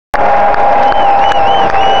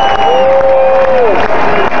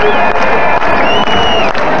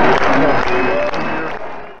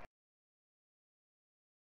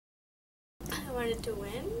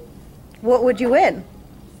What would you win?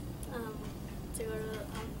 To go to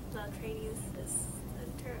the training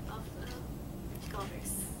center of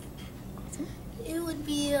golfers. It would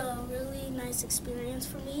be a really nice experience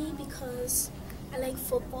for me because I like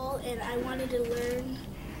football and I wanted to learn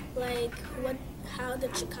like how the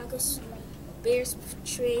Chicago Bears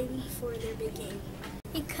train for their big game.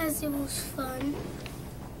 Because it was fun.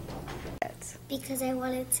 Because I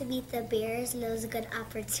wanted to meet the Bears, and it was a good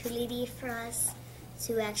opportunity for us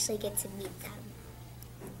to actually get to meet them.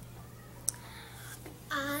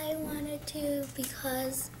 I wanted to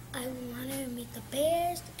because I wanted to meet the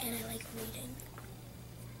Bears and I like reading.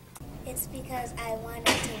 It's because I wanted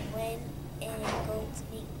to win and go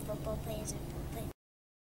to meet football players and play.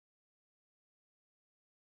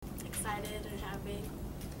 Excited and happy.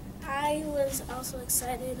 I was also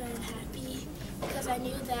excited and happy because I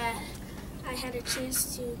knew that I had a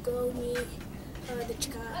chance to go meet the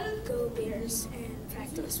Chicago Bears and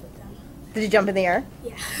practice with them. Did you jump in the air?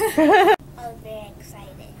 Yeah. I was very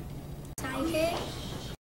excited. Excited?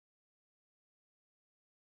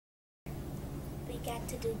 We got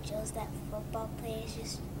to do drills that football players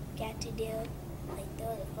just got to do, like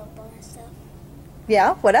throw the football and stuff.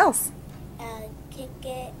 Yeah, what else? Kick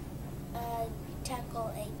it,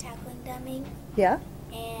 tackle a tackling dummy, Yeah.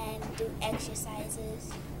 and do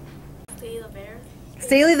exercises. Staley Da Bear.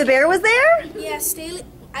 Staley Da Bear was there? Yeah, Staley.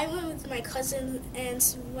 I went with my cousin, and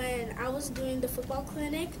when I was doing the football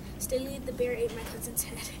clinic, Staley Da Bear ate my cousin's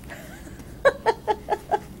head.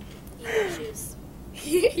 Your shoes.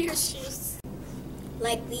 Your shoes.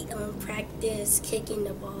 Like we practice kicking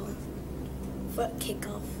the ball for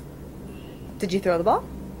kickoff. Did you throw the ball?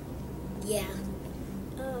 Yeah.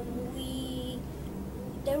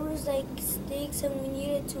 There was like sticks and we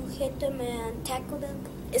needed to hit them and tackle them.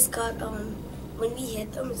 It's called when we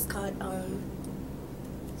hit them, it's called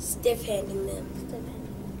stiff handing them.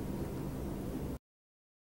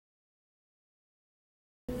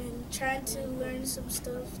 And trying to learn some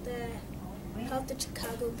stuff that help the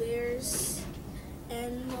Chicago Bears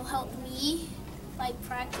and will help me like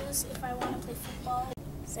practice if I want to play football.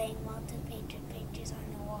 Saying Walter Payton pictures on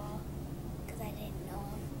the wall because I didn't know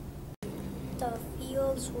him. The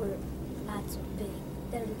fields were lots of big.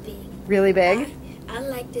 They're big. Really big? I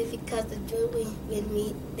liked it because the drill with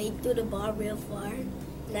me, they threw the ball real far,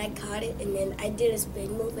 and I caught it, and then I did a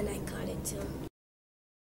spin move, and I caught it too.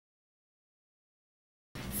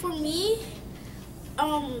 For me,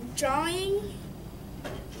 drawing,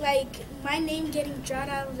 like my name getting drawn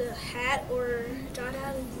out of the hat or drawn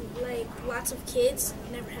out of like lots of kids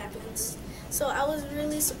never happens. So I was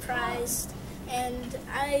really surprised, and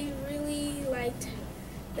I really liked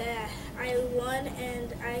that I won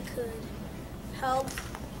and I could help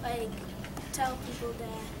like tell people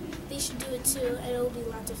that they should do it too, and it'll be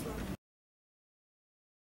lots of fun.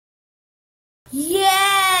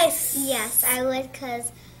 Yes! Yes, I would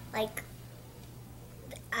because like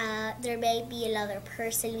there may be another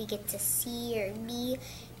person we get to see or meet,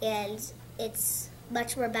 and it's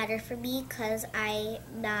much more better for me because I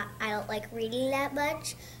don't like reading that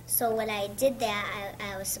much. So when I did that,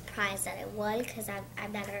 I was surprised that I won because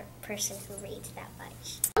I'm not a person who reads that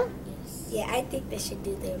much. Yeah, I think they should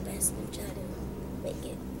do their best and try to make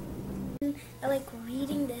it. I like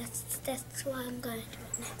reading this. That's why I'm gonna do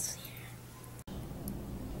it next year.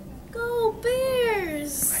 Go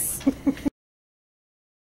Bears!